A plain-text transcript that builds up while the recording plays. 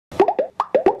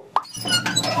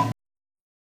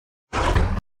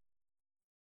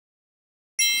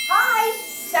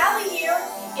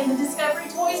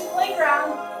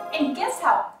And guess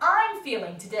how I'm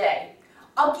feeling today?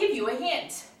 I'll give you a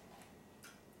hint.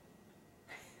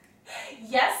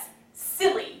 Yes,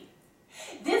 silly.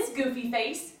 This goofy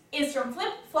face is from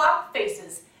Flip Flop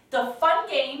Faces, the fun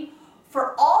game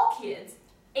for all kids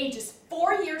ages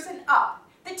 4 years and up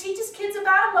that teaches kids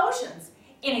about emotions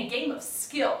in a game of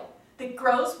skill that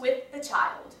grows with the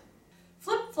child.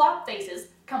 Flip Flop Faces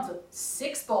comes with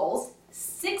 6 bowls,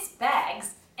 6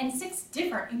 bags, and 6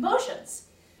 different emotions.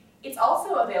 It's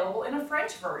also available in a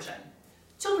French version.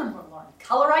 Children will learn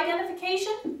color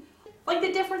identification, like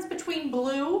the difference between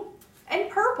blue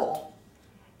and purple,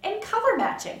 and color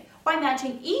matching by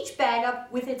matching each bag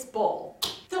up with its bowl.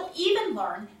 They'll even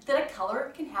learn that a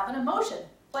color can have an emotion,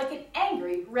 like an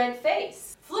angry red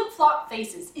face. Flip Flop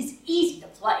Faces is easy to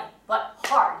play, but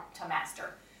hard to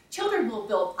master. Children will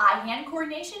build eye-hand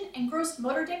coordination and gross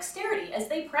motor dexterity as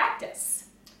they practice.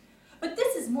 But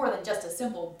this is more than just a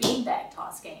simple beanbag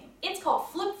toss game. It's called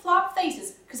Flip Flop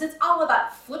Faces because it's all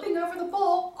about flipping over the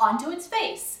bowl onto its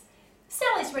face.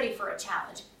 Sally's ready for a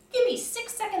challenge. Give me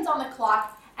 6 seconds on the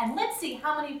clock and let's see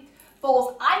how many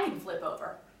bowls I can flip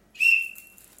over.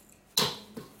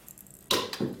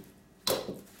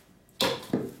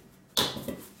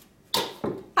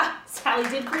 Sally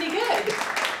did pretty good.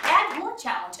 Add more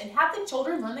challenge and have the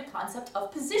children learn the concept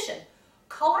of position.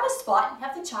 Call out a spot and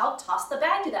have the child toss the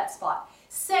bag to that spot.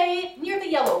 Say near the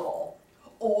yellow bowl,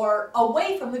 or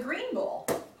away from the green bowl,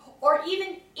 or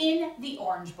even in the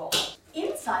orange bowl.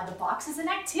 Inside the box is an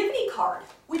activity card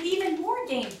with even more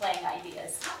game playing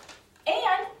ideas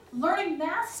and learning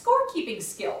math scorekeeping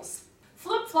skills.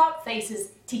 Flip Flop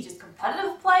Faces teaches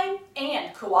competitive play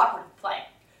and cooperative play.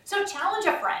 So challenge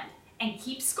a friend and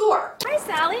keep score. Hi,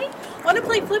 Sally. Want to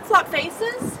play Flip Flop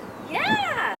Faces?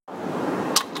 Yeah.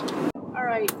 All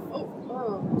right.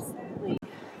 Oh, Sally.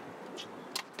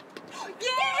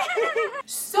 Yeah.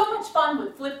 So much fun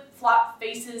with Flip Flop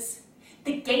Faces.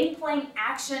 The game playing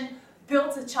action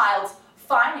builds a child's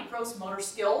fine and gross motor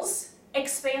skills,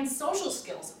 expands social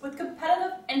skills with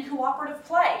competitive and cooperative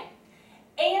play,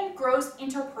 and grows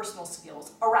interpersonal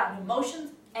skills around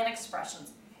emotions and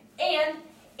expressions. And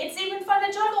it's even fun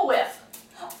to juggle with.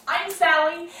 I'm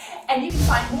Sally, and you can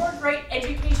find more great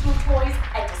educational toys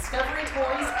at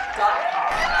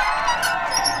discoverytoys.com.